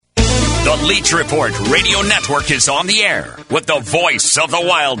The Leach Report Radio Network is on the air with the voice of the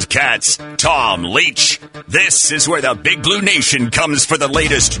Wildcats, Tom Leach. This is where the Big Blue Nation comes for the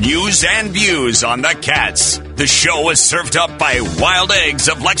latest news and views on the Cats. The show is served up by Wild Eggs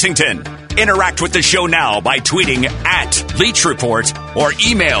of Lexington. Interact with the show now by tweeting at Leach Report or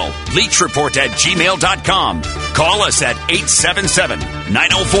email leachreport@gmail.com. Call us at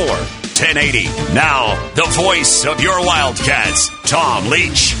 877-904-1080. Now, the voice of your Wildcats, Tom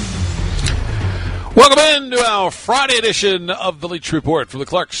Leach. Welcome into our Friday edition of the Leach Report from the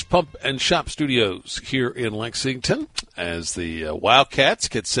Clark's Pump and Shop Studios here in Lexington as the Wildcats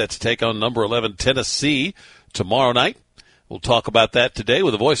get set to take on number 11 Tennessee tomorrow night. We'll talk about that today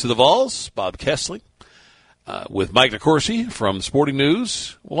with the voice of the Vols, Bob Kesling, with Mike DeCourcy from the Sporting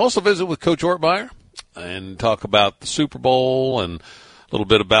News. We'll also visit with Coach Ortmeyer and talk about the Super Bowl and a little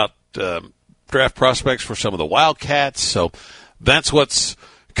bit about draft prospects for some of the Wildcats. So that's what's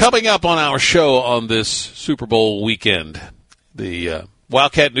coming up on our show on this Super Bowl weekend. The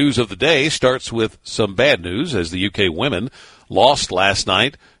Wildcat news of the day starts with some bad news as the UK women lost last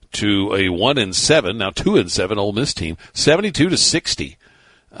night to a 1-7, now 2-7 Ole Miss team, 72-60.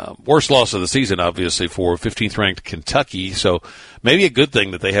 Worst loss of the season, obviously, for 15th ranked Kentucky. So maybe a good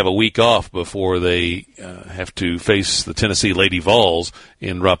thing that they have a week off before they have to face the Tennessee Lady Vols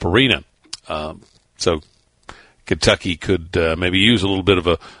in Rupp Arena. So Kentucky could maybe use a little bit of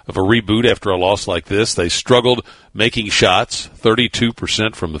a reboot after a loss like this. They struggled making shots,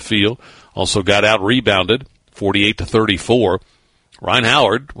 32% from the field. Also got out-rebounded, 48-34. Ryan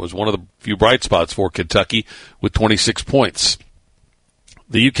Howard was one of the few bright spots for Kentucky with 26 points.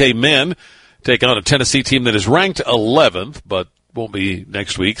 The UK men take on a Tennessee team that is ranked 11th, but won't be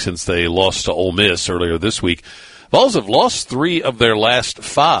next week since they lost to Ole Miss earlier this week. Vols have lost 3 of their last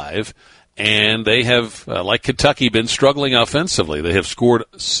 5. And they have, like Kentucky, been struggling offensively. They have scored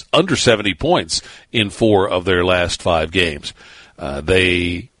under 70 points in 4 of their last 5 games.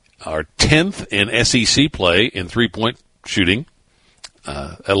 They are 10th in SEC play in three-point shooting,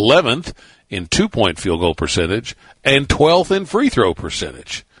 11th in two-point field goal percentage, and 12th in free throw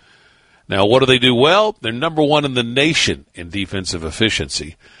percentage. Now, what do they do well? They're number 1 in the nation in defensive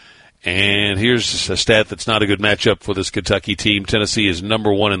efficiency. And here's a stat that's not a good matchup for this Kentucky team. Tennessee is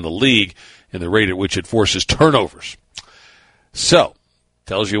number 1 in the league in the rate at which it forces turnovers. So,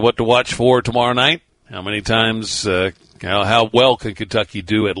 tells you what to watch for tomorrow night. How many times, how well can Kentucky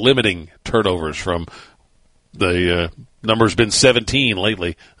do at limiting turnovers from the number's been 17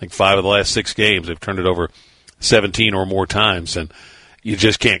 lately. I think 5 of the last 6 games they've turned it over 17 or more times. And you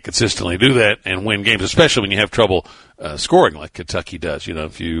just can't consistently do that and win games, especially when you have trouble scoring like Kentucky does. You know,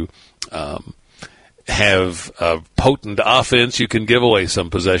 if you have a potent offense, you can give away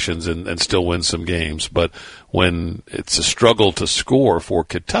some possessions and still win some games. But when it's a struggle to score for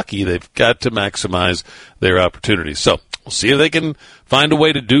Kentucky, they've got to maximize their opportunities. So we'll see if they can find a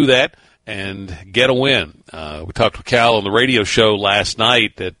way to do that and get a win. We talked with Cal on the radio show last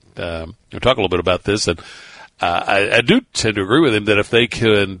night that we talked a little bit about this, and I do tend to agree with him that if they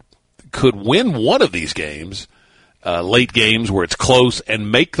could win one of these games, late games where it's close,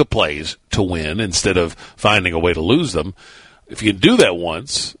 and make the plays to win instead of finding a way to lose them, if you do that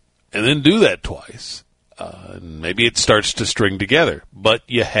once and then do that twice, maybe it starts to string together. But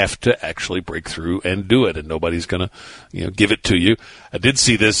you have to actually break through and do it, and nobody's going to give it to you. I did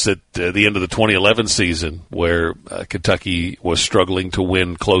see this at the end of the 2011 season where Kentucky was struggling to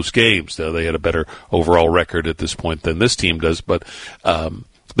win close games. They had a better overall record at this point than this team does, but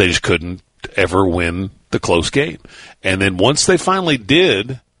they just couldn't ever win the close game. And then once they finally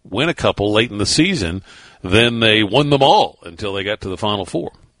did win a couple late in the season, then they won them all until they got to the Final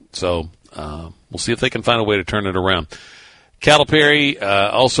Four. So we'll see if they can find a way to turn it around. Calipari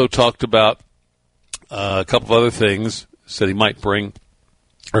also talked about a couple of other things, said he might bring,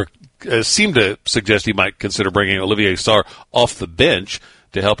 or seemed to suggest he might consider bringing Olivier Sarr off the bench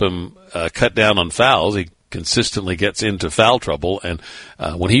to help him cut down on fouls. He consistently gets into foul trouble, and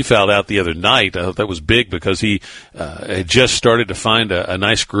when he fouled out the other night, I thought that was big because he had just started to find a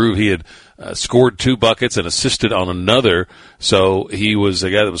nice groove. He had scored 2 buckets and assisted on another, so he was a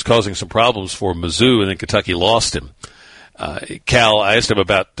guy that was causing some problems for Mizzou, and then Kentucky lost him. Cal, I asked him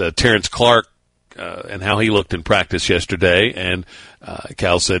about Terrence Clark and how he looked in practice yesterday, and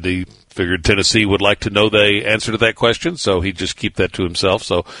Cal said he figured Tennessee would like to know the answer to that question, so he'd just keep that to himself.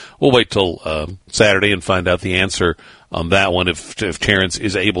 So we'll wait till Saturday and find out the answer on that one if Terrence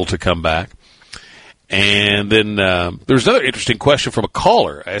is able to come back. And then there's another interesting question from a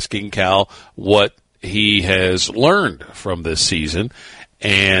caller asking Cal what he has learned from this season.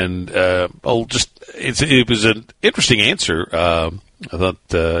 And it was an interesting answer. I thought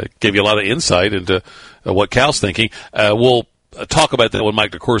gave you a lot of insight into what Cal's thinking. We'll talk about that when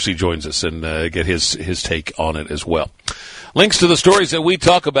Mike DeCourcy joins us and get his take on it as well. Links to the stories that we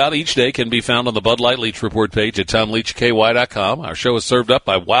talk about each day can be found on the Bud Light Leach Report page at TomLeachKY.com. Our show is served up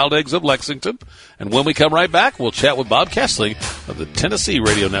by Wild Eggs of Lexington. And when we come right back, we'll chat with Bob Kesling of the Tennessee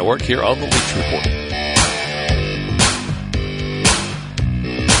Radio Network here on the Leach Report.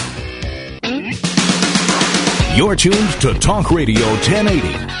 You're tuned to Talk Radio 1080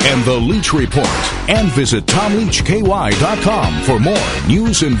 and the Leach Report. And visit TomLeachKY.com for more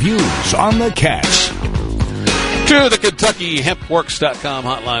news and views on the Cats. To the KentuckyHempWorks.com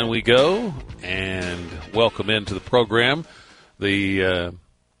hotline we go, and welcome into the program. You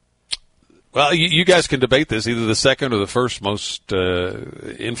guys can debate this, either the second or the first most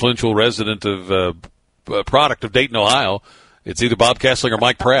influential resident of product of Dayton, Ohio. It's either Bob Kesling or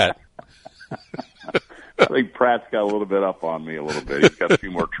Mike Pratt. I think Pratt's got a little bit up on me a little bit. He's got a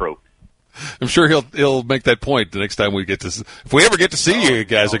few more trophies. I'm sure he'll make that point the next time we get to, if we ever get to see you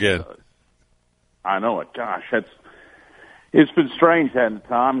guys again. I know it. Gosh, it's been strange, hasn't it,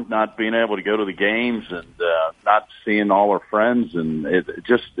 Tom, not being able to go to the games and not seeing all our friends, and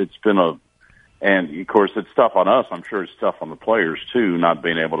it's been and of course it's tough on us. I'm sure it's tough on the players too, not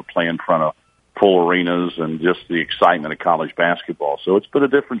being able to play in front of full arenas and just the excitement of college basketball. So it's been a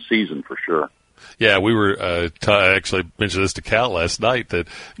different season for sure. Yeah, we were I actually mentioned this to Cal last night that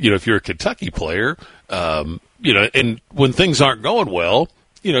if you're a Kentucky player, and when things aren't going well,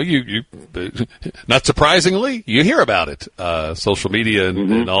 you not surprisingly, you hear about it. Social media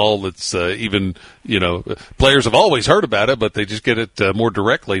and all that's even, players have always heard about it, but they just get it more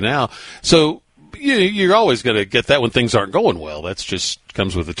directly now. So you're always going to get that when things aren't going well. That's just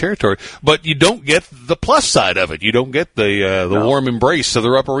comes with the territory. But you don't get the plus side of it. You don't get the warm embrace of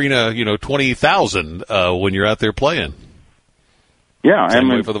the Rupp Arena, 20,000 when you're out there playing. Yeah,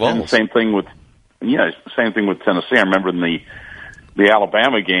 Same for the Vols. And same thing with Tennessee. I remember in the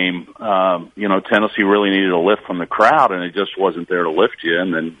Alabama game, Tennessee really needed a lift from the crowd, and it just wasn't there to lift you.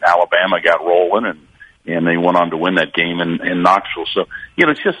 And then Alabama got rolling, and they went on to win that game in Knoxville. So,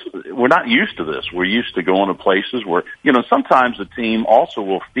 it's just, we're not used to this. We're used to going to places where, sometimes the team also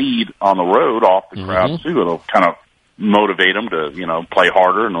will feed on the road off the crowd too. It'll kind of motivate them to, play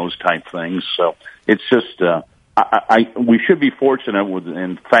harder and those type things. So it's just, we should be fortunate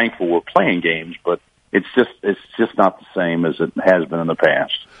and thankful we're playing games, but it's just not the same as it has been in the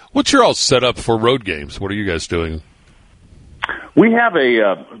past. What's your all set up for road games? What are you guys doing? We have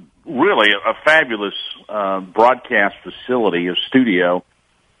really a fabulous broadcast facility, a studio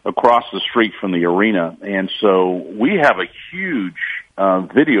across the street from the arena, and so we have a huge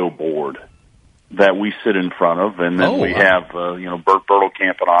video board that we sit in front of, and then we have Bert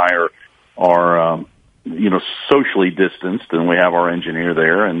Bertelkamp and I are socially distanced, and we have our engineer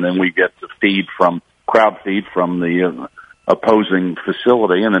there, and then we get to crowd feed from the opposing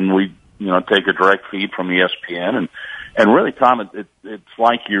facility, and then we take a direct feed from ESPN, and really, Tom, it's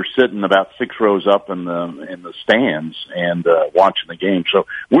like you're sitting about 6 rows up in the stands and watching the game. So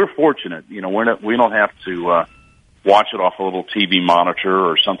we're fortunate, we don't have to watch it off a little TV monitor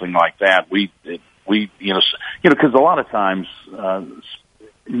or something like that. We because a lot of times,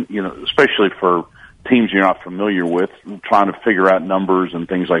 especially for teams you're not familiar with, trying to figure out numbers and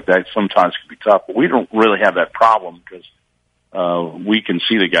things like that sometimes can be tough. But we don't really have that problem because we can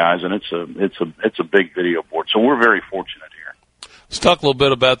see the guys, and it's a big video board. So we're very fortunate here. Let's talk a little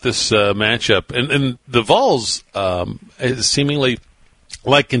bit about this matchup. And the Vols, seemingly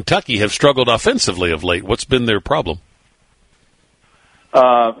like Kentucky, have struggled offensively of late. What's been their problem?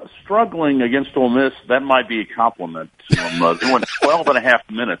 Struggling against Ole Miss, that might be a compliment to them. They went 12 and a half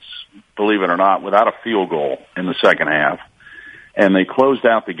minutes, believe it or not, without a field goal in the second half. And they closed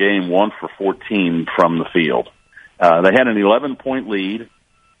out the game 1 for 14 from the field. They had an 11-point lead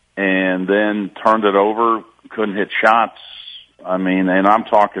and then turned it over, couldn't hit shots. I mean, and I'm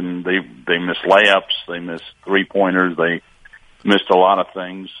talking, they missed layups, they missed three-pointers, they missed a lot of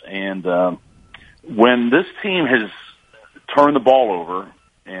things. And when this team has turned the ball over,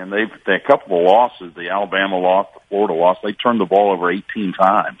 and they a couple of losses, the Alabama loss, the Florida loss, they turned the ball over 18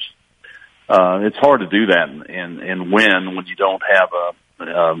 times. It's hard to do that and win when you don't have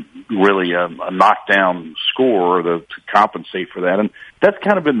really a knockdown score to compensate for that. And that's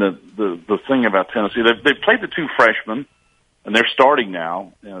kind of been the thing about Tennessee. They've played the two freshmen, and they're starting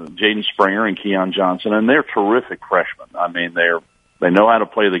now, Jaden Springer and Keon Johnson, and they're terrific freshmen. I mean, they know how to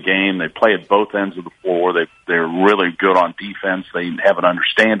play the game. They play at both ends of the floor. They're really good on defense. They have an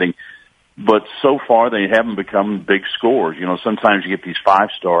understanding. but so far they haven't become big scorers. Sometimes you get these 5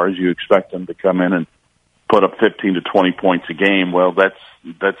 stars, you expect them to come in and put up 15 to 20 points a game. Well,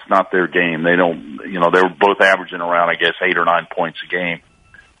 that's not their game. They don't, they were both averaging around, I guess, 8 or 9 points a game.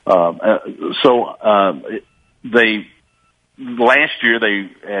 Last year,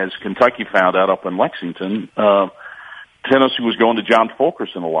 as Kentucky found out up in Lexington, Tennessee was going to John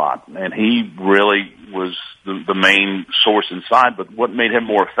Fulkerson a lot, and he really was the main source inside. But what made him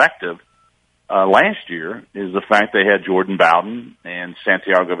more effective last year is the fact they had Jordan Bowden and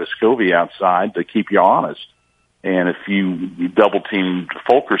Santiago Vescovi outside to keep you honest. And if you double-teamed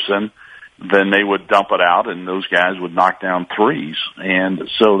Fulkerson, then they would dump it out, and those guys would knock down threes. And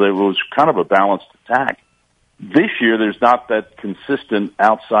so there was kind of a balanced attack. This year, there's not that consistent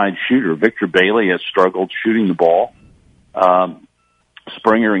outside shooter. Victor Bailey has struggled shooting the ball.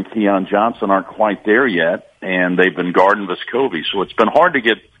 Springer and Keon Johnson aren't quite there yet, and they've been guarding Vescovi. So it's been hard to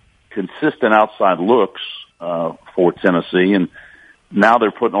get consistent outside looks for Tennessee, and now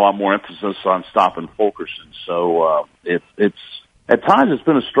they're putting a lot more emphasis on stopping Fulkerson. So it's at times it's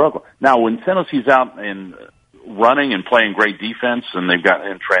been a struggle. Now, when Tennessee's out and running and playing great defense, and they've got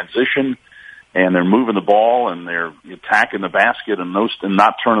in transition, and they're moving the ball and they're attacking the basket and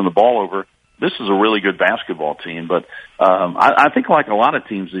not turning the ball over, this is a really good basketball team. But I think like a lot of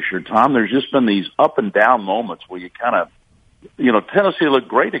teams this year, Tom, there's just been these up and down moments where you kind of, Tennessee looked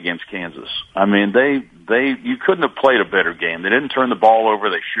great against Kansas. I mean, you couldn't have played a better game. They didn't turn the ball over.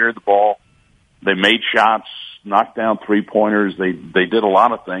 They shared the ball. They made shots, knocked down 3-pointers. They did a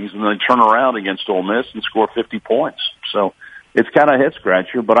lot of things, and then they turn around against Ole Miss and score 50 points. So it's kind of a head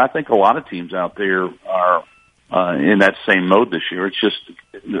scratcher, but I think a lot of teams out there are in that same mode this year. It's just,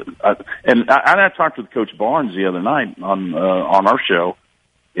 and I talked with Coach Barnes the other night on our show.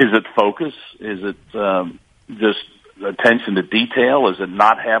 Is it focus? Is it just attention to detail? Is it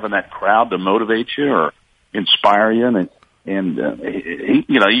not having that crowd to motivate you or inspire you? And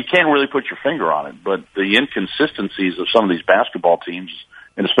you can't really put your finger on it, but the inconsistencies of some of these basketball teams,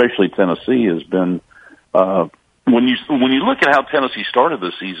 and especially Tennessee, has been when you look at how Tennessee started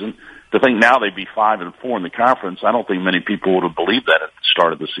the season. To think now they'd be 5-4 in the conference, I don't think many people would have believed that at the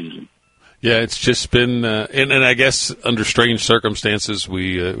start of the season. Yeah, it's just been, and I guess under strange circumstances,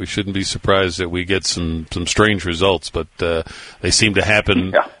 we shouldn't be surprised that we get some strange results, but they seem to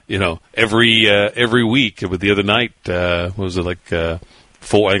happen, every week. With the other night, what was it, like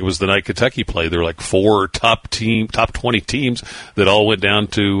 4? I think it was the night Kentucky played. There were like 4 top 20 teams that all went down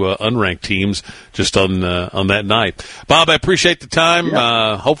to unranked teams just on that night. Bob, I appreciate the time.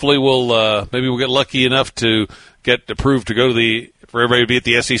 Yeah. Hopefully, maybe we'll get lucky enough to get approved to go for everybody to be at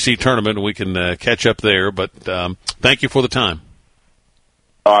the SEC tournament, and we can catch up there. But thank you for the time.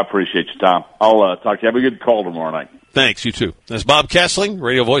 Oh, I appreciate you, Tom. I'll talk to you. Have a good call tomorrow night. Thanks, you too. That's Bob Kesling,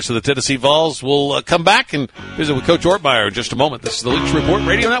 radio voice of the Tennessee Vols. We'll come back and visit with Coach Ortmeyer in just a moment. This is the Leach Report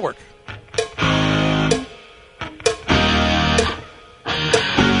Radio Network.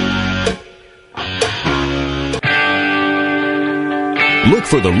 Look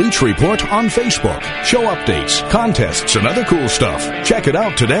for the Leach Report on Facebook. Show updates, contests, and other cool stuff. Check it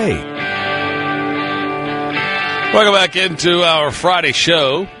out today. Welcome back into our Friday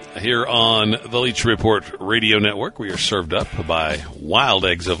show here on the Leach Report Radio Network. We are served up by Wild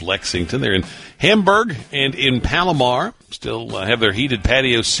Eggs of Lexington. They're in Hamburg and in Palomar. Still have their heated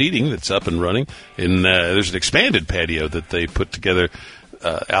patio seating that's up and running. And there's an expanded patio that they put together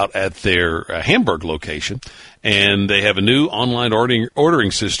out at their Hamburg location. And they have a new online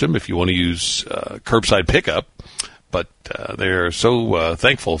ordering system if you want to use curbside pickup. But they're so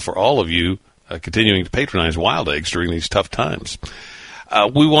thankful for all of you continuing to patronize Wild Eggs during these tough times.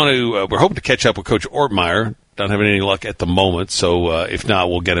 We're hoping to catch up with Coach Ortmeyer. Don't have any luck at the moment, so if not,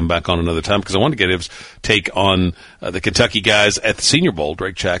 we'll get him back on another time because I want to get his take on the Kentucky guys at the Senior Bowl,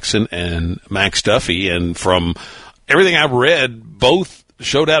 Drake Jackson and Max Duffy. And from everything I've read, both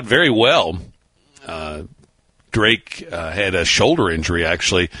showed out very well. Drake had a shoulder injury,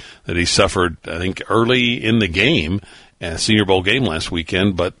 actually, that he suffered, I think, early in the game, Senior Bowl game last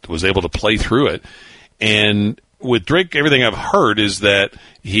weekend, but was able to play through it. And with Drake, everything I've heard is that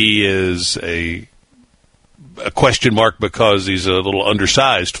he is a question mark because he's a little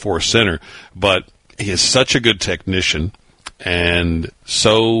undersized for a center, but he is such a good technician and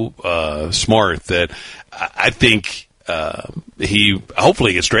so smart that I think he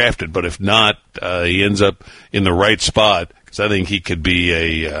hopefully gets drafted, but if not, he ends up in the right spot because I think he could be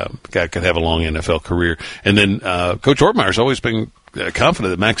a guy could have a long NFL career. And then Coach Ortmeyer's always been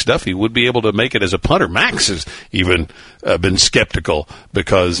confident that Max Duffy would be able to make it as a punter. Max has even been skeptical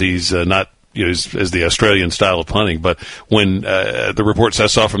because he's not as the Australian style of punting. But when the reports I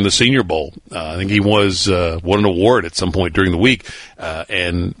saw from the Senior Bowl, I think he won an award at some point during the week,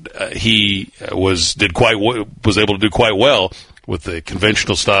 and he was able to do quite well with the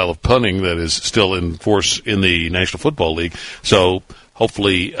conventional style of punting that is still in force in the National Football League. So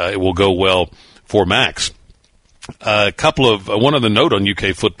hopefully it will go well for Max. One other note on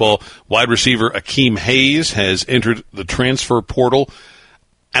UK football: wide receiver Akeem Hayes has entered the transfer portal.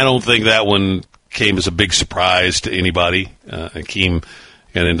 I don't think that one came as a big surprise to anybody. Akeem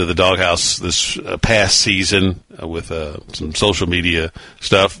got into the doghouse this past season with some social media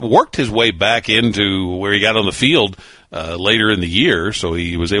stuff. Worked his way back into where he got on the field later in the year, so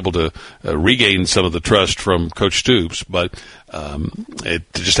he was able to regain some of the trust from Coach Stoops. But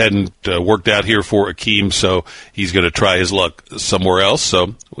it just hadn't worked out here for Akeem, so he's going to try his luck somewhere else.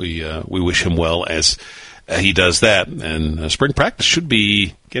 So we wish him well as he does that. And spring practice should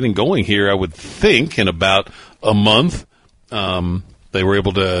be getting going here, I would think, in about a month. They were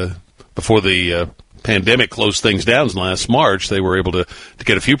able to, before the pandemic closed things down last March, they were able to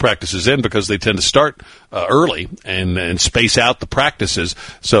get a few practices in because they tend to start early and space out the practices.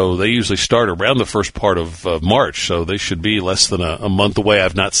 So they usually start around the first part of March. So they should be less than a month away.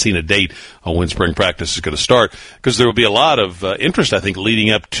 I've not seen a date on when spring practice is going to start because there will be a lot of interest, I think, leading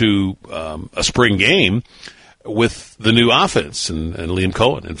up to a spring game with the new offense and Liam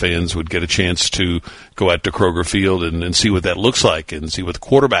Cohen, and fans would get a chance to go out to Kroger Field and see what that looks like and see what the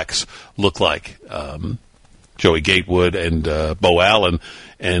quarterbacks look like. Joey Gatewood and Bo Allen,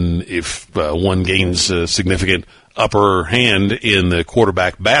 and if one gains a significant upper hand in the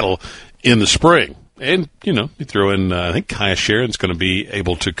quarterback battle in the spring. And, you throw in, I think Kaya Sharon's going to be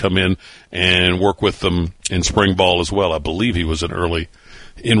able to come in and work with them in spring ball as well. I believe he was an early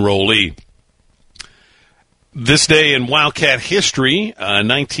enrollee. This day in Wildcat history,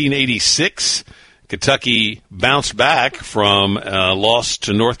 1986, Kentucky bounced back from a loss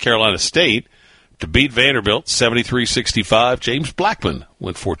to North Carolina State to beat Vanderbilt 73-65. James Blackman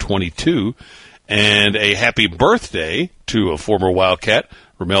went for 22. And a happy birthday to a former Wildcat,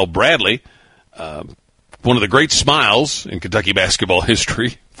 Ramel Bradley, one of the great smiles in Kentucky basketball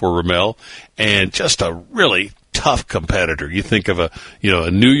history for Ramel, and just a really tough competitor. You think of a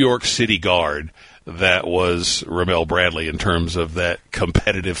New York City guard. That was Ramel Bradley in terms of that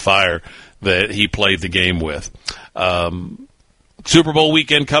competitive fire that he played the game with. Super Bowl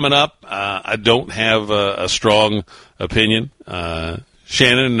weekend coming up. I don't have a strong opinion.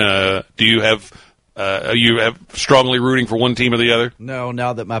 Shannon, do you have strongly rooting for one team or the other? No,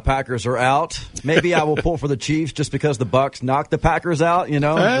 now that my Packers are out, maybe I will pull for the Chiefs just because the Bucs knocked the Packers out.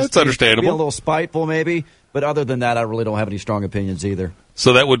 That's understandable. Being a little spiteful, maybe. But other than that, I really don't have any strong opinions either.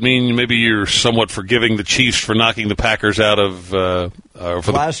 So that would mean maybe you're somewhat forgiving the Chiefs for knocking the Packers out of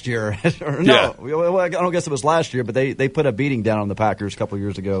last year. No, well, I don't guess it was last year, but they put a beating down on the Packers a couple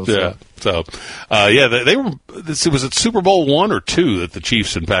years ago. So. Yeah. So, they were. It was at Super Bowl 1 or 2 that the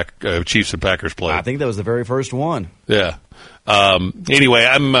Chiefs and Packers played. I think that was the very first one. Yeah. Anyway,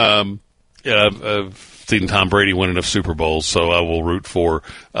 I've seen Tom Brady win enough Super Bowls, so I will root for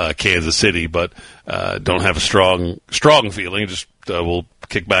Kansas City, but don't have a strong feeling. Just will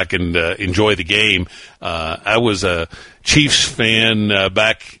kick back and enjoy the game. I was a Chiefs fan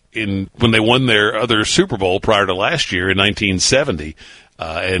back when they won their other Super Bowl prior to last year in 1970,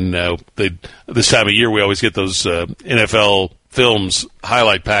 and this time of year we always get those NFL Films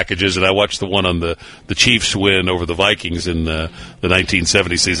highlight packages, and I watched the one on the Chiefs win over the Vikings in the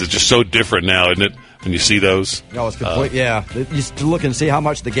 1970 season. It's just so different now, isn't it, when you see those? No, it's complete. You just look and see how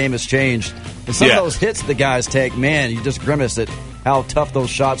much the game has changed. And some of those hits the guys take, man, you just grimace at how tough those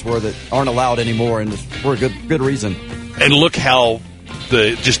shots were that aren't allowed anymore, and for a good reason. And look how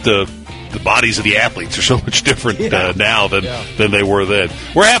the bodies of the athletes are so much different now than they were then.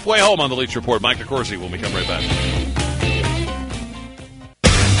 We're halfway home on the Leach Report. Mike DeCourcy when we come right back.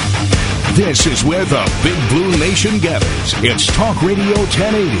 This is where the Big Blue Nation gathers. It's Talk Radio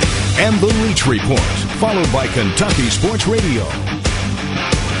 1080 and the Leach Report, followed by Kentucky Sports Radio.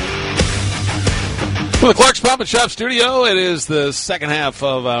 From the Clark's Pump and Shop studio, it is the second half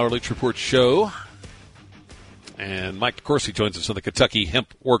of our Leach Report show. And Mike DeCourcy joins us on the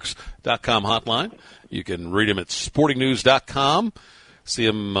KentuckyHempWorks.com hotline. You can read him at sportingnews.com. See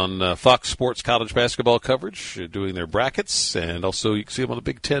him on Fox Sports college basketball coverage, doing their brackets, and also you can see him on the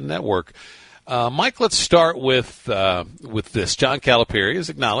Big Ten Network. Mike, let's start with this. John Calipari has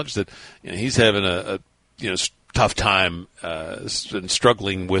acknowledged that he's having a tough time and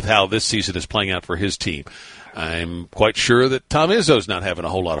struggling with how this season is playing out for his team. I'm quite sure that Tom Izzo's not having a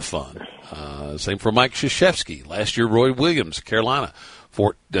whole lot of fun. Same for Mike Krzyzewski. Last year, Roy Williams, Carolina,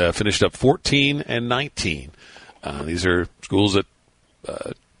 finished up 14 and 19. These are schools that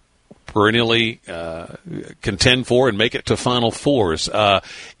perennially contend for and make it to Final Fours.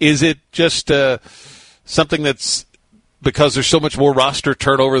 Is it just something that's because there's so much more roster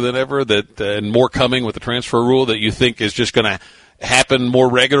turnover than ever and more coming with the transfer rule that you think is just going to happen more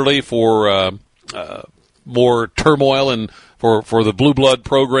regularly for more turmoil and for the blue blood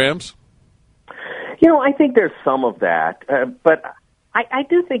programs? I think there's some of that, but I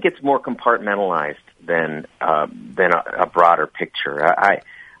do think it's more compartmentalized than a broader picture.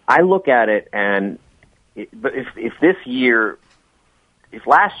 I look at it, and if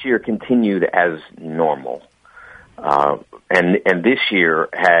last year continued as normal, and this year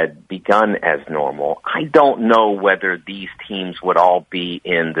had begun as normal, I don't know whether these teams would all be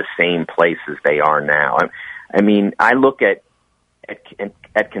in the same places they are now. I mean, I look at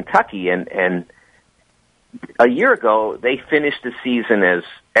Kentucky, and a year ago they finished the season as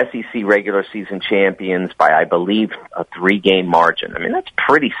SEC regular season champions by, I believe, a 3-game margin. I mean, that's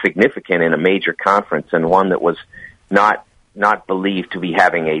pretty significant in a major conference, and one that was not believed to be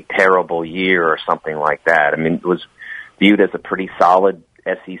having a terrible year or something like that. I mean, it was viewed as a pretty solid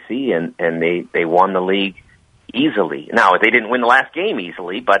SEC, and they won the league easily. Now, they didn't win the last game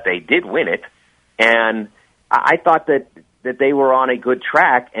easily, but they did win it, and I thought that they were on a good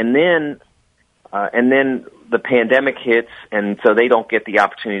track, and then the pandemic hits, and so they don't get the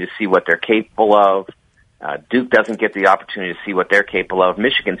opportunity to see what they're capable of. Duke doesn't get the opportunity to see what they're capable of.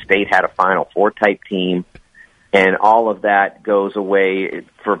 Michigan State had a Final Four type team, and all of that goes away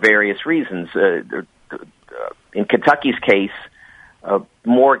for various reasons. In Kentucky's case,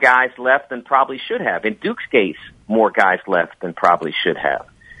 more guys left than probably should have. In Duke's case, more guys left than probably should have.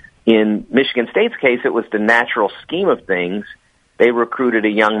 In Michigan State's case, it was the natural scheme of things. They recruited a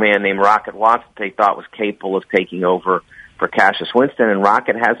young man named Rocket Watts that they thought was capable of taking over for Cassius Winston, and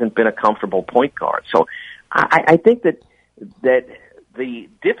Rocket hasn't been a comfortable point guard. So I think that the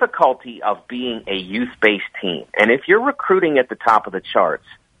difficulty of being a youth-based team, and if you're recruiting at the top of the charts,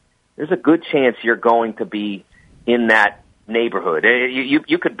 there's a good chance you're going to be in that neighborhood.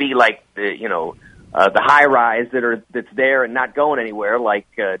 You could be like the high rise that's there and not going anywhere, like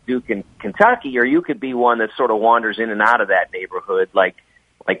Duke and Kentucky, or you could be one that sort of wanders in and out of that neighborhood, like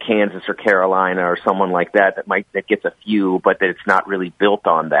Kansas or Carolina or someone like that gets a few, but that it's not really built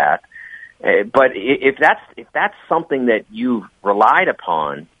on that. But if that's something that you've relied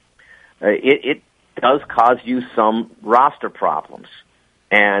upon, it does cause you some roster problems,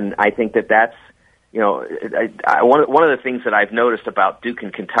 and I think that's. One of the things that I've noticed about Duke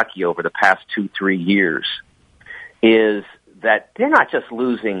and Kentucky over the past 2-3 years is that they're not just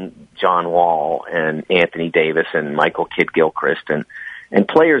losing John Wall and Anthony Davis and Michael Kidd-Gilchrist and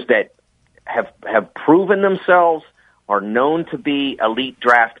players that have proven themselves, are known to be elite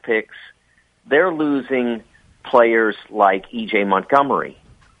draft picks. They're losing players like E.J. Montgomery,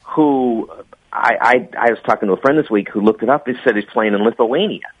 who I was talking to a friend this week who looked it up. He said he's playing in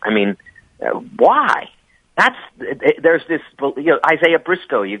Lithuania. I mean, why? There's this, Isaiah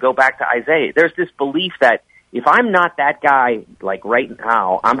Briscoe, you go back to Isaiah, there's this belief that if I'm not that guy, like right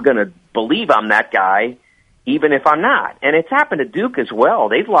now, I'm going to believe I'm that guy, even if I'm not. And it's happened to Duke as well.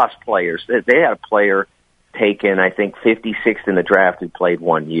 They've lost players. They had a player taken, I think, 56th in the draft who played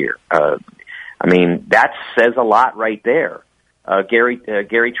 1 year. I mean, that says a lot right there.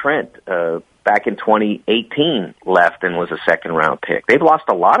 Gary Trent, back in 2018, left and was a second-round pick. They've lost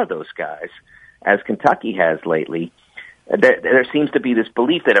a lot of those guys, as Kentucky has lately. There seems to be this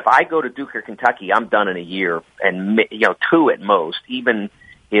belief that if I go to Duke or Kentucky, I'm done in a year, and 2 at most, even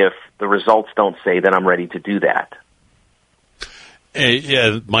if the results don't say that I'm ready to do that.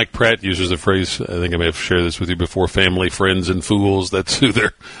 Yeah, Mike Pratt uses the phrase, I think I may have shared this with you before, family, friends, and fools. That's who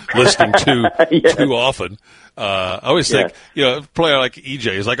they're listening to yes. too often. I always think, a player like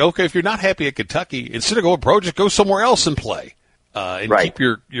EJ is like, okay, if you're not happy at Kentucky, instead of going pro, just go somewhere else and play. And keep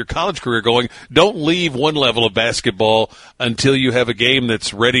your college career going. Don't leave one level of basketball until you have a game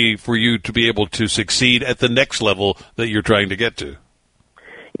that's ready for you to be able to succeed at the next level that you're trying to get to.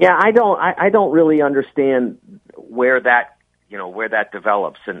 Yeah, I don't really understand where that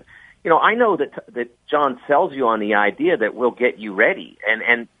develops. And, I know that John sells you on the idea that we'll get you ready.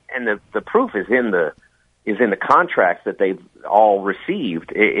 And the proof is in the contracts that they've all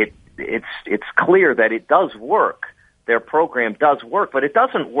received. It's clear that it does work. Their program does work, but it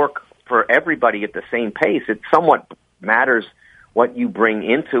doesn't work for everybody at the same pace. It somewhat matters what you bring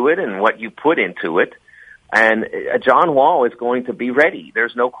into it and what you put into it. And John Wall is going to be ready.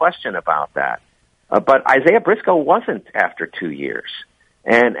 There's no question about that. But Isaiah Briscoe wasn't after 2 years.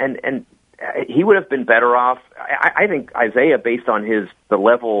 And he would have been better off. I think Isaiah, based on the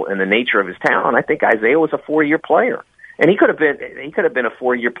level and the nature of his talent, I think Isaiah was a 4-year player. And he could have been a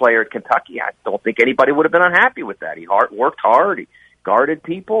 4-year player at Kentucky. I don't think anybody would have been unhappy with that. He worked hard. He guarded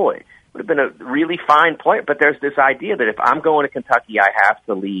people. He would have been a really fine player. But there's this idea that if I'm going to Kentucky, I have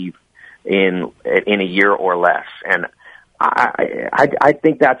to leave in a year or less. And I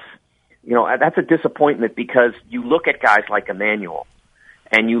think that's a disappointment, because you look at guys like Emmanuel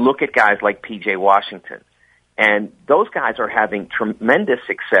and you look at guys like P.J. Washington, and those guys are having tremendous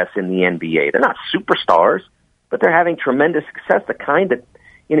success in the NBA. They're not superstars, but they're having tremendous success. The kind that,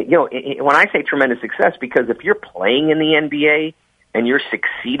 when I say tremendous success, because if you're playing in the NBA and you're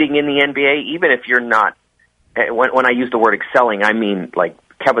succeeding in the NBA, even if you're not, when I use the word excelling, I mean like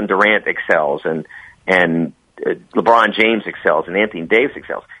Kevin Durant excels and LeBron James excels and Anthony Davis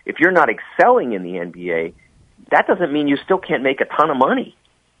excels. If you're not excelling in the NBA, that doesn't mean you still can't make a ton of money.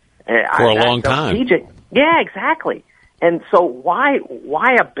 For a long time. Yeah, exactly. And so why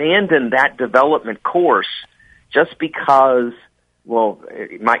abandon that development course just because,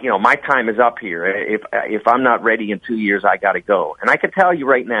 my time is up here. If I'm not ready in 2 years, I got to go. And I can tell you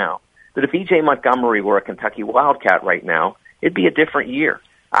right now that if E.J. Montgomery were a Kentucky Wildcat right now, it'd be a different year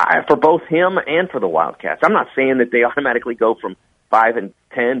for both him and for the Wildcats. I'm not saying that they automatically go from 5-10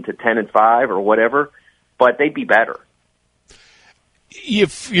 to 10-5 or whatever, but they'd be better.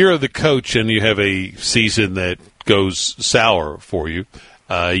 If you're the coach and you have a season that goes sour for you,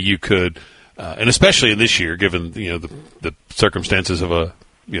 you could, and especially in this year, given the circumstances of a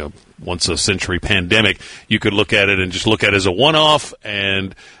once a century pandemic, you could look at it and just look at it as a one-off,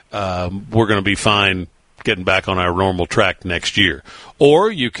 and we're going to be fine getting back on our normal track next year.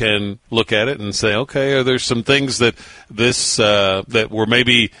 Or you can look at it and say, okay, are there some things that that were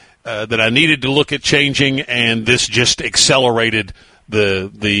maybe that I needed to look at changing, and this just accelerated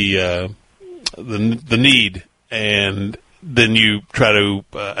the need, and then you try to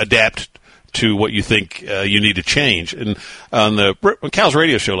adapt to what you think you need to change. And on Cal's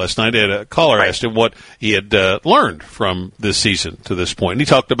radio show last night, a caller asked him what he had learned from this season to this point. And he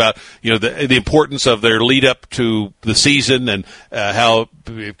talked about the importance of their lead up to the season, and how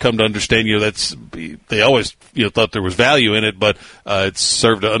we've come to understand they always thought there was value in it, but it's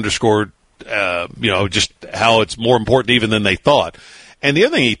served to underscore just how it's more important even than they thought. And the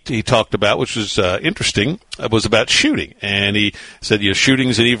other thing he talked about, which was interesting, was about shooting. And he said, shooting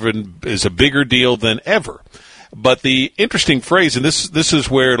is a bigger deal than ever. But the interesting phrase, and this is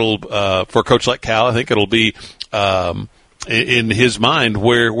where it'll, for a coach like Cal, I think it'll be in his mind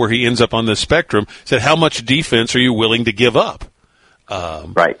where he ends up on this spectrum, said, how much defense are you willing to give up?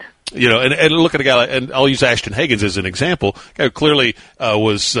 Right. And look at a guy, and I'll use Ashton Higgins as an example. Guy who clearly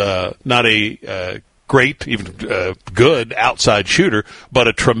was not a great, even good outside shooter, but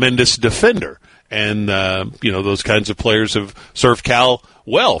a tremendous defender. And, those kinds of players have served Cal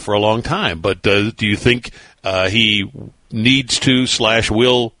well for a long time. But do you think he needs to /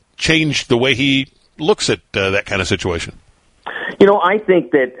 will change the way he looks at that kind of situation? I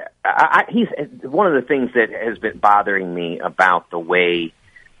think that he's one of the things that has been bothering me about the way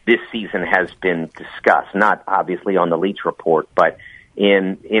this season has been discussed, not obviously on the Leach report, but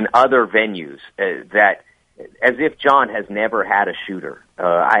in other venues, that as if John has never had a shooter.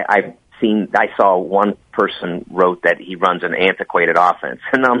 I saw one person wrote that he runs an antiquated offense,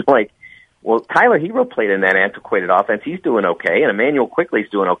 and I'm like, well, Tyler Hero played in that antiquated offense. He's doing okay, and Emmanuel Quickly's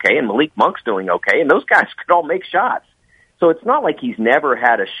doing okay, and Malik Monk's doing okay, and those guys could all make shots. So it's not like he's never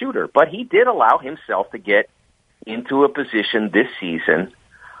had a shooter, but he did allow himself to get into a position this season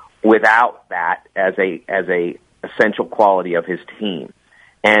without that as a essential quality of his team.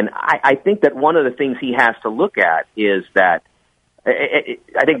 And I think that one of the things he has to look at is that,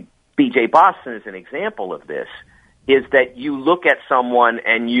 I think B.J. Boston is an example of this, is that you look at someone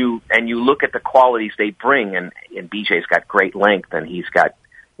and you look at the qualities they bring, and B.J.'s got great length, and he's got,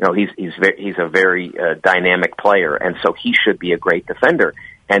 he's a very dynamic player, and so he should be a great defender.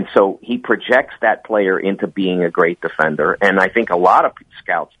 And so he projects that player into being a great defender, and I think a lot of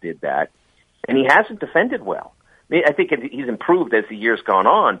scouts did that, and he hasn't defended well. I think he's improved as the year's gone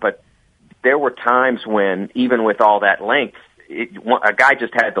on, but there were times when, even with all that length, a guy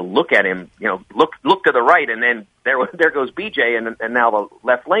just had to look at him, look to the right, and then there goes BJ, and now the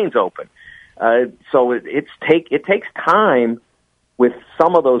left lane's open. So it takes time with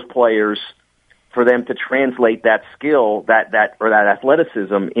some of those players for them to translate that skill, that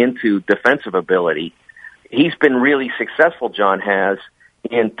athleticism into defensive ability. He's been really successful, John has,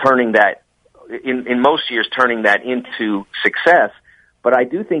 in turning that. In most years, turning that into success, but I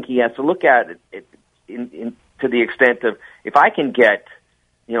do think he has to look at it to the extent of, if I can get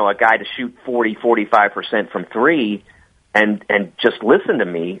a guy to shoot 40-45% from three and just listen to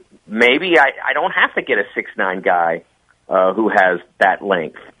me, maybe I don't have to get a 6'9" guy who has that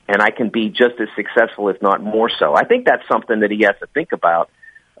length, and I can be just as successful, if not more so. I think that's something that he has to think about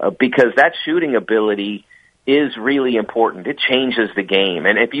because that shooting ability is really important. It changes the game.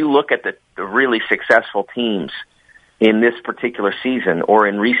 And if you look at the really successful teams in this particular season or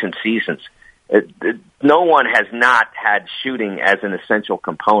in recent seasons, no one has not had shooting as an essential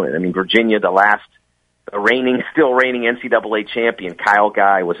component. I mean, Virginia, still reigning NCAA champion, Kyle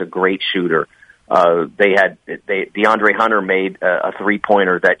Guy was a great shooter. DeAndre Hunter made a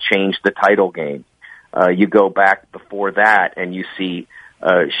three-pointer that changed the title game. You go back before that and you see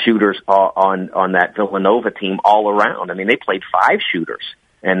shooters on that Villanova team all around. I mean, they played 5 shooters,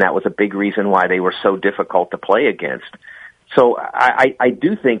 and that was a big reason why they were so difficult to play against. So I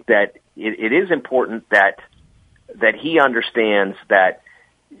do think that it is important that he understands that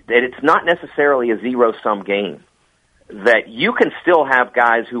it's not necessarily a zero-sum game, that you can still have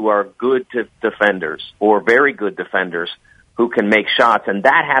guys who are good defenders or very good defenders who can make shots, and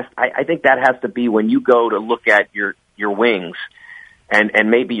I think that has to be when you go to look at your wings and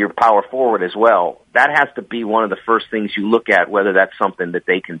maybe your power forward as well. That has to be one of the first things you look at, whether that's something that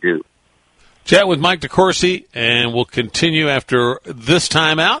they can do. Chat with Mike DeCourcy, and we'll continue after this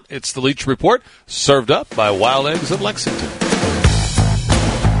timeout. It's the Leach Report, served up by Wild Eggs of Lexington.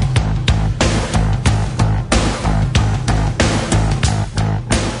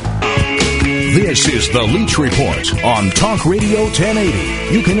 This is the Leach Report on Talk Radio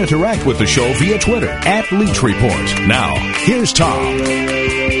 1080. You can interact with the show via Twitter @Leach Report. Now, here's Tom.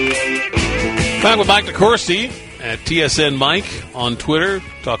 Back with Mike DeCourcy at TSN Mike on Twitter,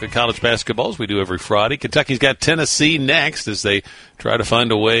 talking college basketball as we do every Friday. Kentucky's got Tennessee next as they try to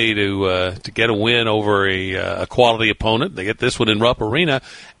find a way to get a win over a quality opponent. They get this one in Rupp Arena,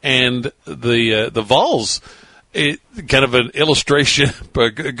 and the Vols. Kind of an illustration, a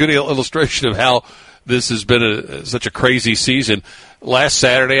good illustration of how this has been such a crazy season. Last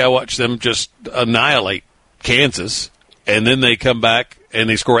Saturday, I watched them just annihilate Kansas, and then they come back and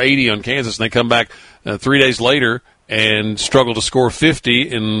they score 80 on Kansas, and they come back 3 days later and struggle to score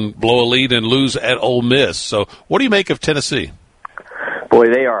 50 and blow a lead and lose at Ole Miss. So what do you make of Tennessee? Boy,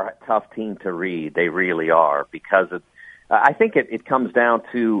 they are a tough team to read. They really are, because I think it comes down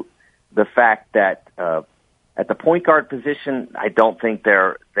to the fact that at the point guard position, I don't think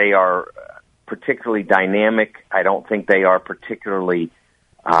they are particularly dynamic. I don't think they are particularly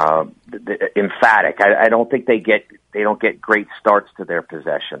emphatic. I don't think they don't get great starts to their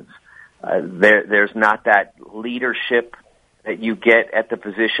possessions. There's not that leadership that you get at the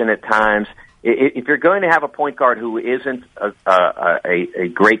position at times. If you're going to have a point guard who isn't a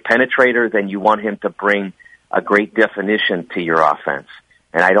great penetrator, then you want him to bring a great definition to your offense.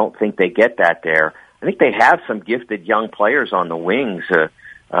 And I don't think they get that there. I think they have some gifted young players on the wings,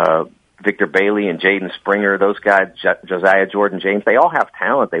 Victor Bailey and Jaden Springer, those guys, Josiah Jordan-James. They all have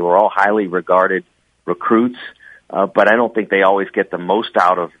talent. They were all highly regarded recruits, but I don't think they always get the most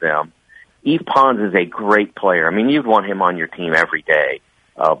out of them. Yves Pons is a great player. I mean, you'd want him on your team every day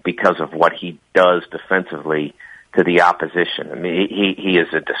because of what he does defensively to the opposition. I mean, he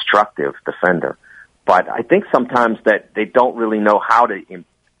is a destructive defender. But I think sometimes that they don't really know how to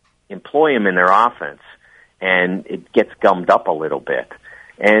employ him in their offense, and it gets gummed up a little bit.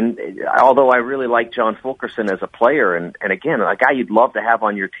 And although I really like John Fulkerson as a player, and again, a guy you'd love to have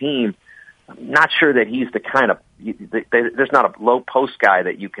on your team, I'm not sure that he's the kind of, there's not a low post guy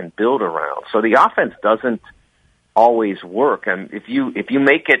that you can build around. So the offense doesn't always work. And if you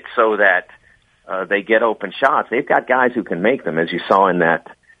make it so that they get open shots, they've got guys who can make them, as you saw in that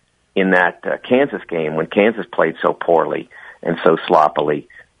Kansas game when Kansas played so poorly and so sloppily.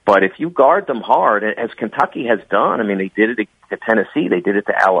 But if you guard them hard, as Kentucky has done, I mean, they did it to Tennessee, they did it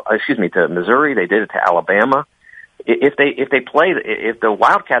to Missouri, they did it to Alabama. If the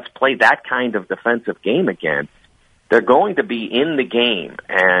Wildcats play that kind of defensive game again, they're going to be in the game.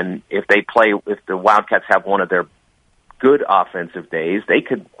 And if the Wildcats have one of their good offensive days, they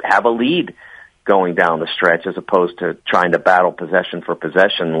could have a lead going down the stretch, as opposed to trying to battle possession for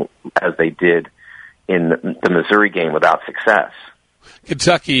possession as they did in the Missouri game without success.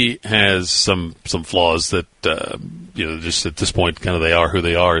 Kentucky has some flaws that just at this point, kind of they are who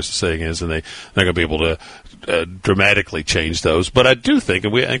they are, as the saying is, and they're going to be able to dramatically change those. But I do think,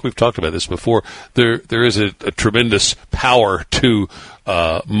 and I think we've talked about this before, there is a tremendous power to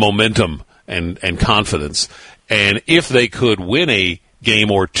momentum and confidence. And if they could win a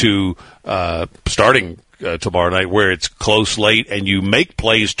game or two, starting tomorrow night, where it's close late and you make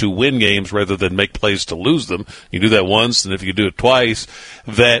plays to win games rather than make plays to lose them. You do that once, and if you do it twice,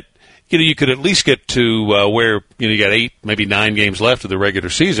 that you could at least get to where you got 8, maybe 9 games left of the regular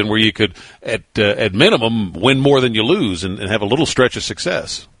season, where you could, at minimum, win more than you lose and have a little stretch of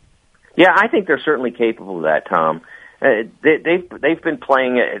success. Yeah, I think they're certainly capable of that, Tom. They've been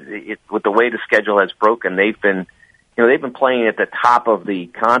playing it with the way the schedule has broken. They've been playing at the top of the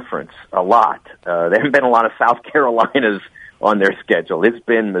conference a lot. There haven't been a lot of South Carolinas on their schedule. It's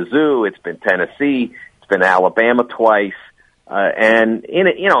been Mizzou, it's been Tennessee, it's been Alabama twice. And in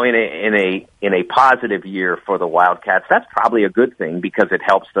a positive year for the Wildcats, that's probably a good thing, because it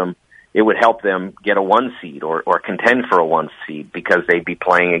would help them get a 1 seed or contend for a 1 seed, because they'd be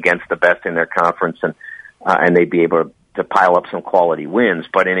playing against the best in their conference, and they'd be able to pile up some quality wins.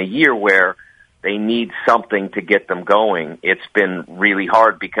 But in a year where they need something to get them going, it's been really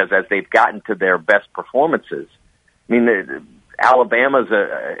hard, because as they've gotten to their best performances, I mean, Alabama's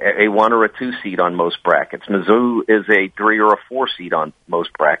a 1 or a 2 seed on most brackets. Mizzou is a 3 or a 4 seed on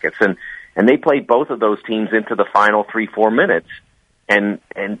most brackets, and they played both of those teams into the final 3-4 minutes, and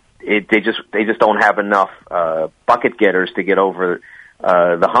they just don't have enough bucket getters to get over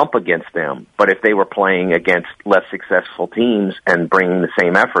the hump against them. But if they were playing against less successful teams and bringing the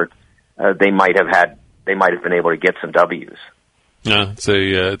same effort, they might have been able to get some W's. Yeah,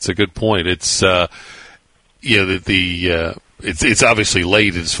 it's a good point. It's It's obviously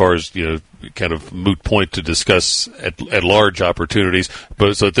late as far as, kind of moot point to discuss at large opportunities.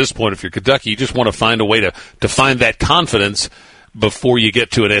 But so at this point, if you're Kentucky, you just want to find a way to find that confidence before you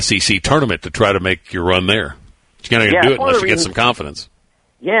get to an SEC tournament to try to make your run there. You're not going to do it unless you get some confidence.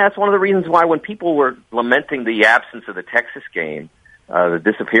 Yeah, that's one of the reasons why when people were lamenting the absence of the Texas game, the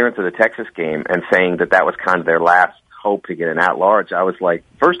disappearance of the Texas game, and saying that was kind of their last hope to get an at-large, I was like,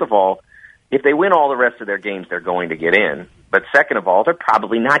 first of all, if they win all the rest of their games, they're going to get in. But second of all, they're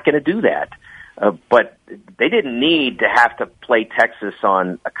probably not going to do that. But they didn't need to have to play Texas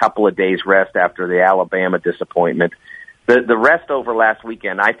on a couple of days' rest after the Alabama disappointment. The rest over last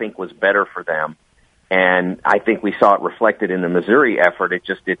weekend, I think, was better for them. And I think we saw it reflected in the Missouri effort. It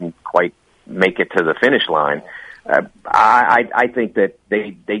just didn't quite make it to the finish line. I think that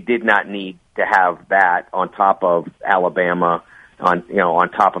they did not need to have that on top of Alabama, on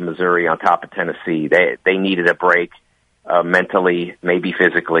top of Missouri, on top of Tennessee. They needed a break. Mentally, maybe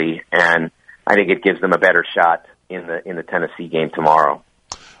physically, and I think it gives them a better shot in the Tennessee game tomorrow.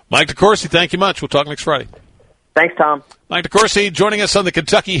 Mike DeCourcy, thank you much. We'll talk next Friday. Thanks, Tom. Mike DeCourcy joining us on the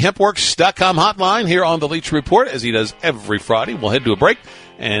KentuckyHempWorks.com hotline here on the Leach Report, as he does every Friday. We'll head to a break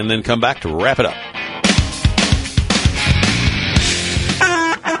and then come back to wrap it up.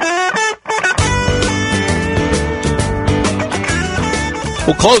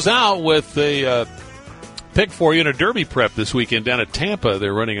 We'll close out with a pick for you in a Derby prep this weekend down at Tampa.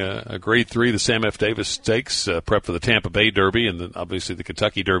 They're running a Grade 3, the Sam F. Davis Stakes prep for the Tampa Bay Derby, and then obviously the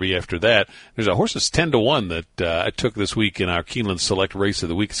Kentucky Derby after that. There's a horse that's 10-1 that I took this week in our Keeneland Select Race of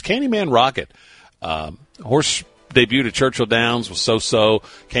the Week. It's Candyman Rocket. Horse debuted at Churchill Downs, was so-so,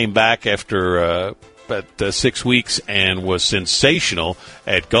 came back after about 6 weeks and was sensational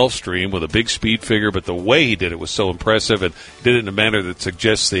at Gulfstream with a big speed figure, but the way he did it was so impressive, and did it in a manner that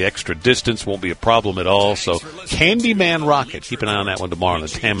suggests the extra distance won't be a problem at all. So Candyman Rocket, keep an eye on that one tomorrow on the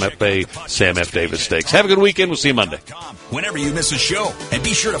Tampa Bay Sam F. Davis Stakes. Have a good weekend. We'll see you Monday. Whenever you miss a show, and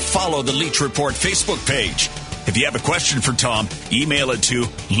be sure to follow the Leach Report Facebook page. If you have a question for Tom, email it to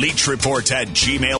leachreport@gmail.com.